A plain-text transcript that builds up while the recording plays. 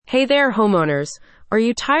Hey there, homeowners. Are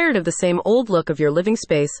you tired of the same old look of your living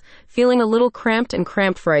space, feeling a little cramped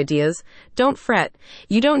for ideas? Don't fret.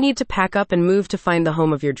 You don't need to pack up and move to find the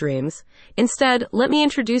home of your dreams. Instead, let me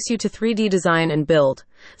introduce you to 3D Design and Build,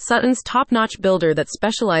 Sutton's top-notch builder that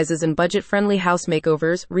specializes in budget-friendly house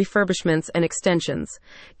makeovers, refurbishments, and extensions.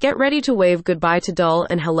 Get ready to wave goodbye to dull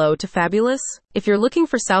and hello to fabulous. If you're looking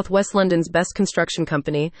for Southwest London's best construction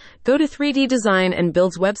company, go to 3D Design and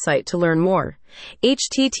Build's website to learn more.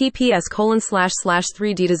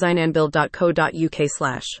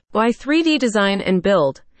 https://3ddesignandbuild.co.uk/ Why 3D Design and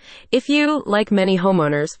Build? If you, like many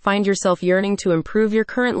homeowners, find yourself yearning to improve your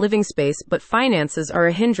current living space but finances are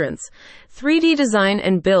a hindrance, 3D Design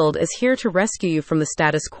and Build is here to rescue you from the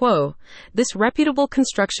status quo. This reputable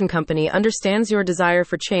construction company understands your desire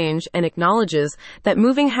for change and acknowledges that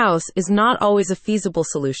moving house is not always a feasible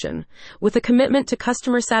solution. With a commitment to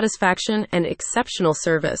customer satisfaction and exceptional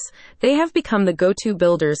service, they have become the go-to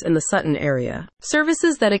builders in the Sutton area.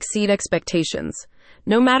 Services that exceed expectations.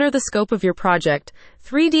 No matter the scope of your project,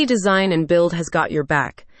 3D Design and Build has got your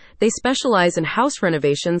back. They specialize in house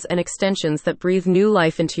renovations and extensions that breathe new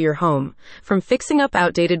life into your home. From fixing up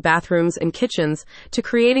outdated bathrooms and kitchens to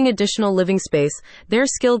creating additional living space, their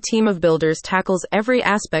skilled team of builders tackles every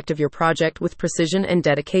aspect of your project with precision and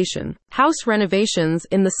dedication. House renovations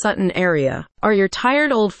in the Sutton area. Are your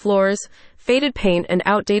tired old floors, faded paint, and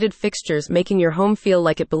outdated fixtures making your home feel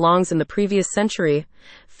like it belongs in the previous century?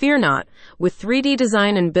 Fear not. With 3D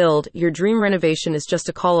Design and Build, your dream renovation is just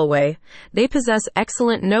a call away. They possess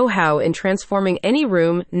excellent know-how in transforming any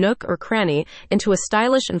room, nook, or cranny into a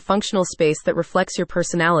stylish and functional space that reflects your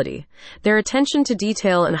personality. Their attention to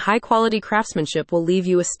detail and high-quality craftsmanship will leave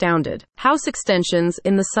you astounded. House extensions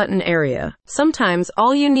in the Sutton area. Sometimes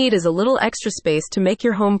all you need is a little extra space to make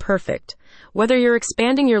your home perfect. Whether you're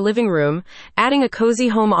expanding your living room, adding a cozy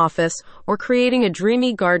home office, or creating a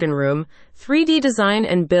dreamy garden room, 3D Design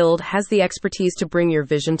and Build has the expertise to bring your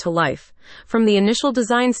vision to life. From the initial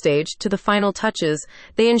design stage to the final touches,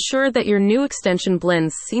 they ensure that your new extension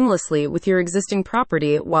blends seamlessly with your existing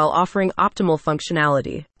property while offering optimal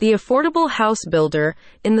functionality. The affordable house builder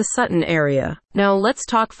in the Sutton area. Now let's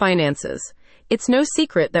talk finances. It's no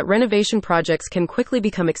secret that renovation projects can quickly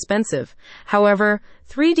become expensive. However,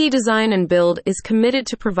 3D Design and Build is committed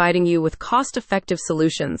to providing you with cost-effective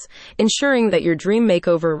solutions, ensuring that your dream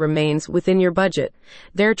makeover remains within your budget.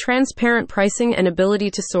 Their transparent pricing and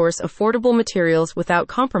ability to source affordable materials without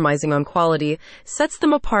compromising on quality sets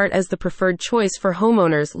them apart as the preferred choice for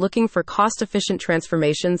homeowners looking for cost-efficient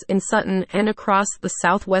transformations in Sutton and across the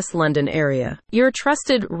Southwest London area. Your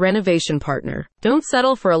trusted renovation partner. Don't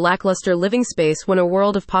settle for a lackluster living space when a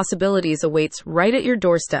world of possibilities awaits right at your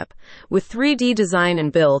doorstep. With 3D Design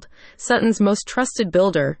and Build, Sutton's most trusted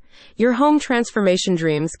builder, your home transformation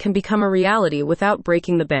dreams can become a reality without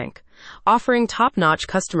breaking the bank. Offering top-notch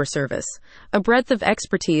customer service, a breadth of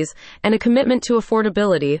expertise, and a commitment to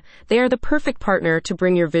affordability, they are the perfect partner to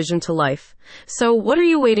bring your vision to life. So what are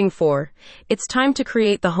you waiting for? It's time to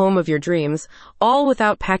create the home of your dreams, all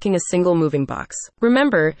without packing a single moving box.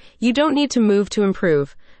 Remember, you don't need to move to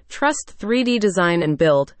improve. Trust 3D Design and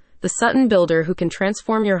Build, the Sutton builder who can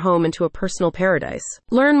transform your home into a personal paradise.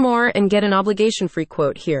 Learn more and get an obligation-free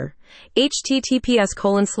quote here.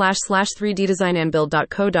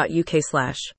 https://3ddesignandbuild.co.uk/